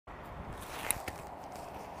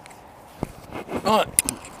Right.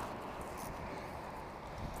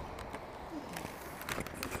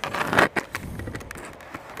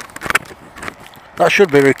 That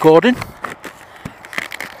should be recording.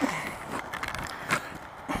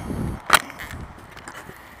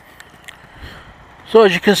 So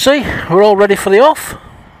as you can see, we're all ready for the off.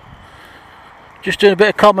 Just doing a bit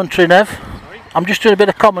of commentary, Nev. Sorry? I'm just doing a bit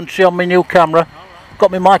of commentary on my new camera. Right.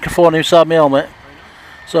 Got my microphone inside my helmet.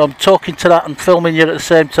 So I'm talking to that and filming you at the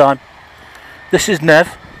same time. This is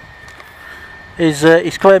Nev.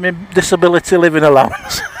 He's claiming disability living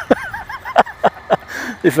allowance.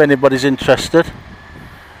 If anybody's interested.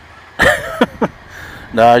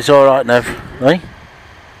 No, he's alright, Nev. Eh?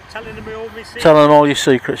 Telling them all my secrets. Telling them all your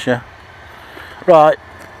secrets, yeah. Right,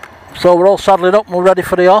 so we're all saddling up and we're ready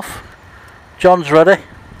for the off. John's ready.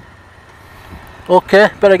 Okay,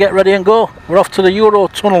 better get ready and go. We're off to the Euro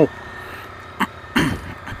tunnel.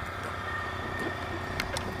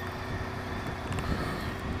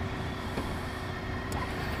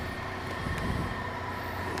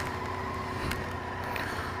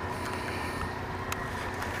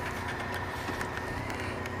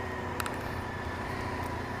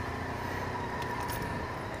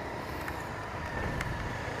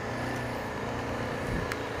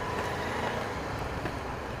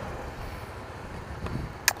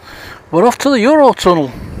 We're off to the Euro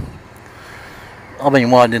tunnel. I've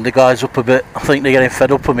been winding the guys up a bit. I think they're getting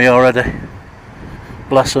fed up of me already.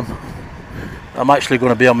 Bless them. I'm actually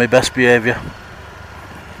going to be on my best behaviour.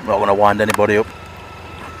 I'm not going to wind anybody up.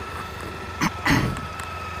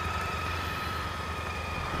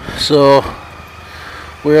 So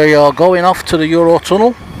we are going off to the Euro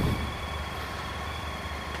tunnel.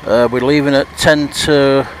 We're leaving at 10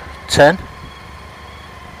 to 10.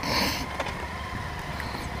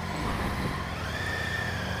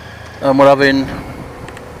 And we're having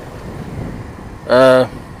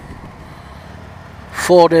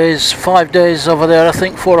 5 days over there, I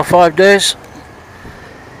think, 4 or 5 days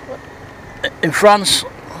in France,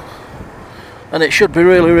 and it should be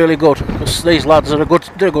really, really good because these lads are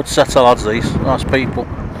they're a good set of lads. These nice people.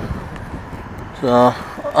 So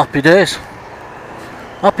happy days,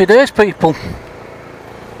 people.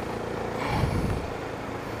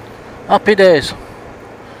 Happy days.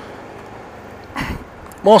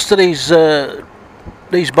 Most of these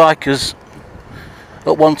bikers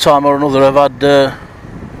at one time or another have had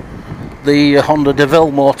the Honda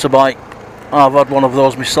DeVille motorbike. I've had one of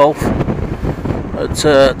those myself.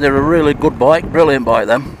 They're a really good bike, brilliant bike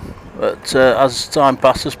them. But as time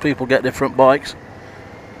passes, people get different bikes,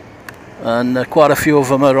 and quite a few of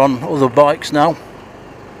them are on other bikes now.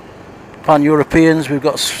 Pan-Europeans, we've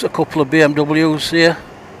got a couple of BMWs here.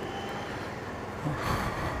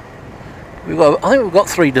 I think we've got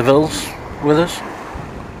 3 DeVilles with us,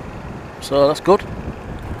 so that's good.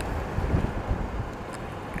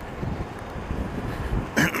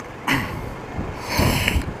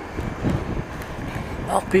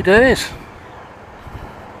 Happy days.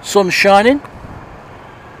 Sun's shining.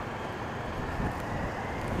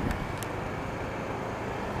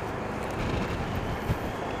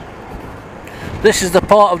 This is the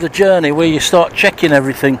part of the journey where you start checking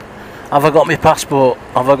everything. Have I got my passport?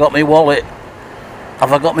 Have I got my wallet?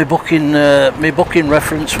 Have I got my booking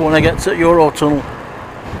reference when I get to Eurotunnel?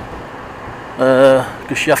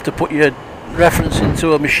 Because you have to put your reference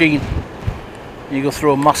into a machine. You go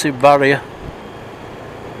through a massive barrier.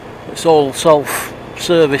 It's all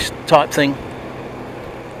self-service type thing.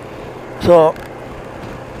 So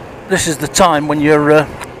this is the time when you're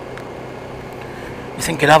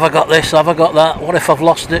thinking, have I got this? Have I got that? What if I've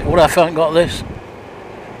lost it? What if I haven't got this?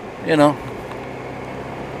 You know.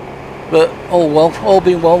 But all well, all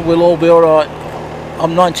being well, we'll all be alright.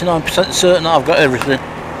 I'm 99% certain that I've got everything.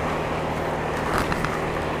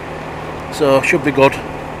 So should be good.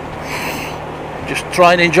 Just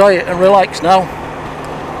try and enjoy it and relax now.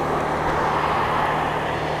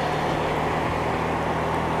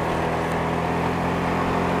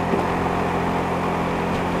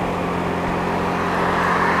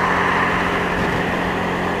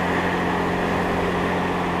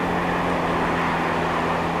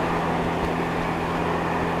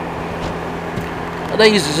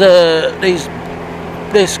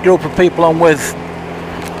 This group of people I'm with,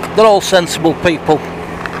 they're all sensible people.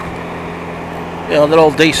 You know, they're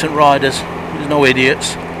all decent riders. There's no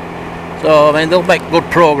idiots. So I mean, they'll make good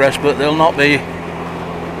progress, but they'll not be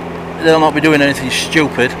doing anything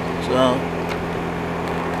stupid.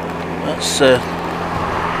 So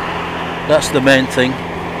that's the main thing.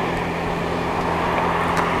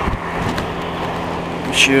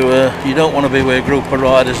 Which you don't want to be with a group of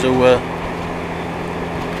riders who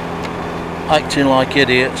acting like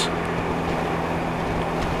idiots.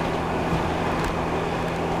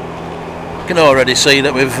 can already see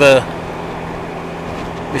that we've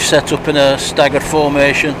set up in a staggered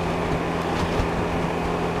formation.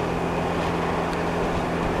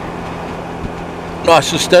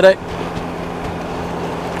 Nice and steady.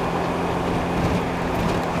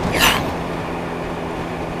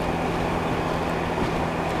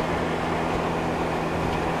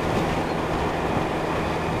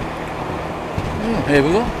 Here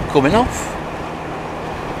we go, coming off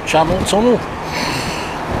Channel Tunnel.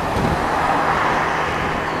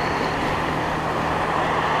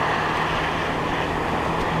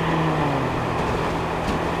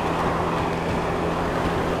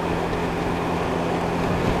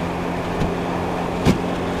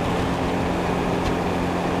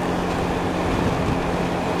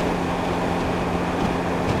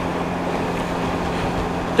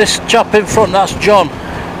 This chap in front, that's John.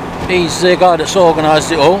 He's the guy that's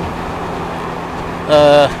organised it all.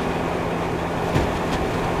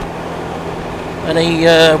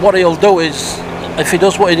 And what he'll do is, if he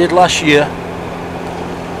does what he did last year,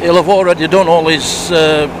 he'll have already done all his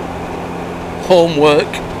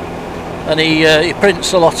homework, and he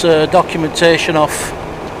prints a lot of documentation off.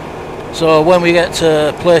 So when we get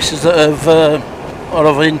to places that are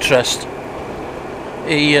of interest,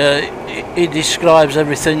 he describes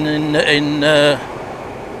everything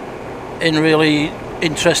in really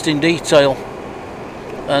interesting detail,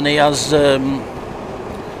 and he has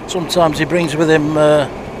sometimes he brings with him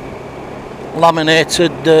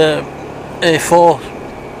laminated A4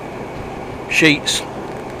 sheets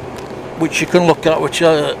which you can look at, which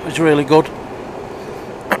is really good.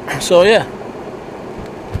 So yeah,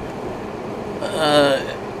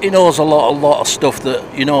 he knows a lot of stuff that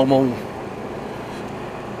your normal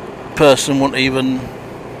person wouldn't even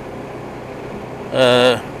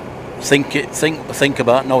think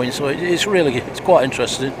about knowing. So it's quite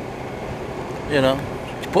interesting, you know.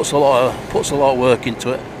 He puts a lot of work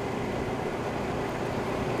into it.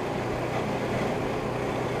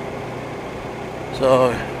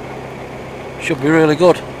 So should be really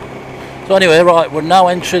good. So anyway, right, we're now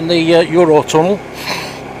entering the Euro tunnel.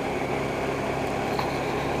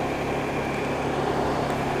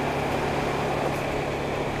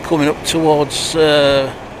 Coming up towards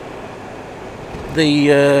the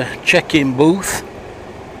check-in booth.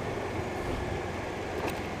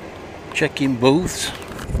 Check-in booths.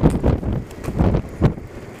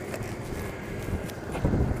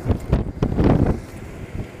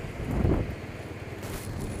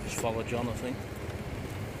 Just follow John, I think.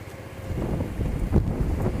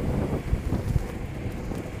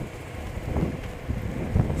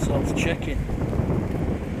 Self-check-in.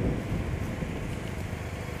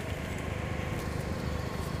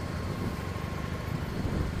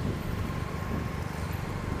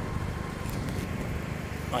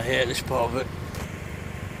 I hate this part of it,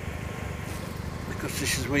 because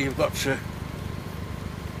this is where you've got to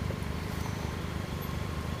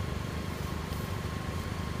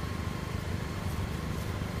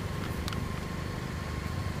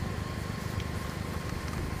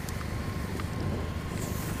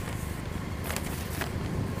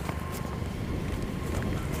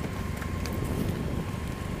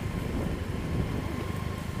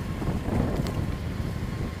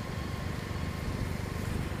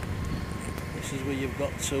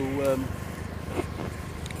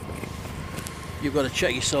you've got to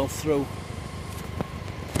check yourself through.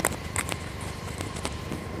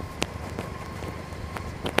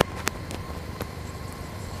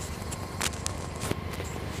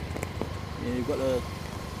 Yeah, you've got to.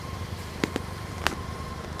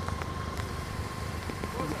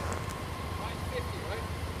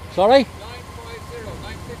 Sorry? 950,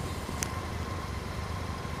 950.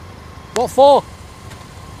 What for?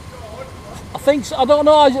 I think so, I don't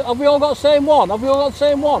know. Have we all got the same one? Have we all got the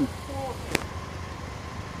same one?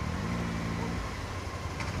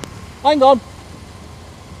 Hang on.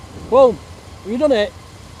 Boom. Have you done it?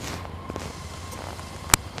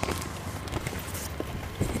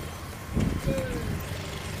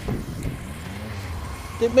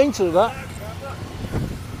 Didn't mean to do that.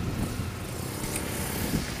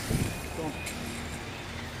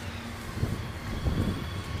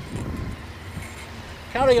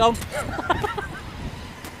 Carry on.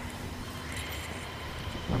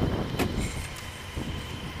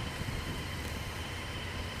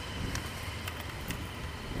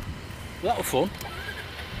 That was fun.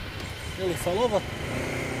 Nearly fell over.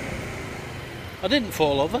 I didn't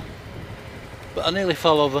fall over, but I nearly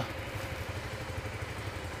fell over.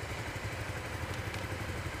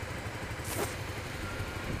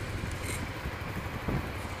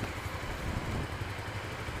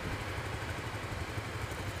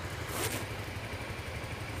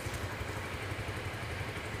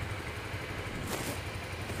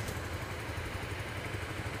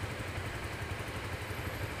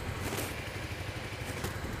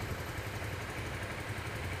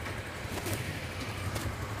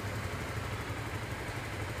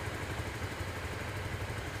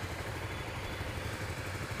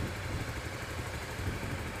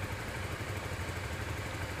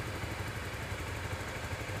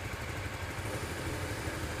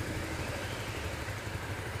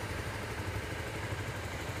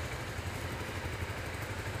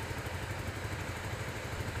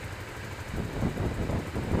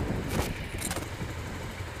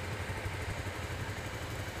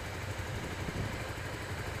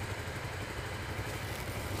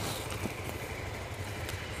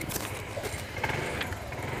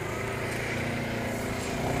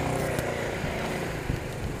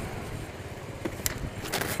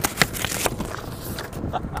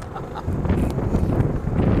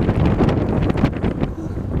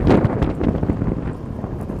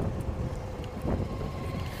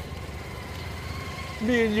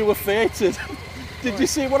 thinking you were fated. Did you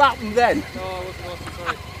see what happened then? No, I wasn't watching,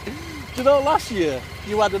 sorry. Do you know last year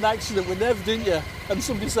you had an accident with Nev, didn't you? And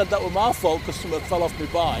somebody said that was my fault because something fell off my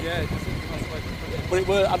bike. Yeah, just thinking that's like. But it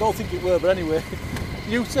were, I don't think it were, but anyway.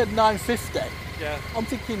 You said 9:50. Yeah. I'm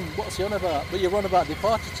thinking, what's he on about? But you were on about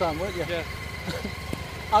departure time, weren't you? Yeah.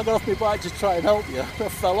 I got off my bike to try and help you. I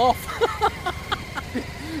fell off.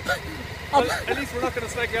 Well, at least we're not going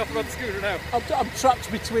to slag you off about the scooter now. I'm trapped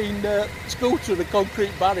between scooter and a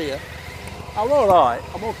concrete barrier. I'm all right.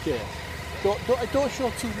 I'm okay. Don't show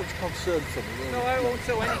too much concern for me. Really. No, I won't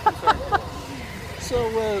show any concern.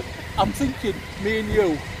 So I'm thinking, me and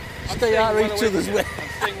you, I'm stay out of staying each well other's away way. from you.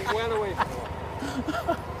 I'm staying well away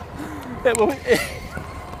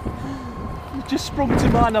from It just sprung to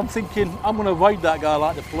mind. I'm thinking, I'm going to avoid that guy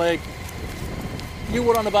like the plague. You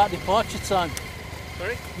were on about departure time.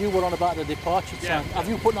 Sorry? You were on about the departure time. Yeah. Have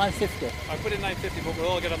you put 9:50? I put in 9:50, but we'll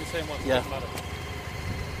all get on the same one. So Yeah. it doesn't matter.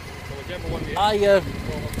 So whichever one we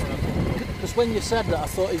Because when you said that, I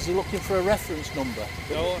thought, is he looking for a reference number?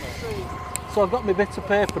 No. So I've got my bit of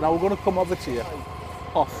paper now. We're going to come over to you.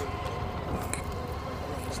 Off.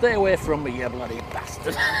 Stay away from me, you bloody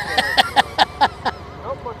bastard.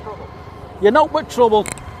 No more trouble. You're not but trouble.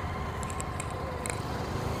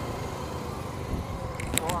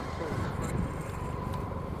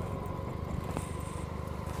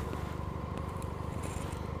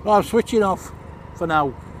 No, I'm switching off for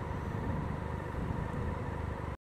now.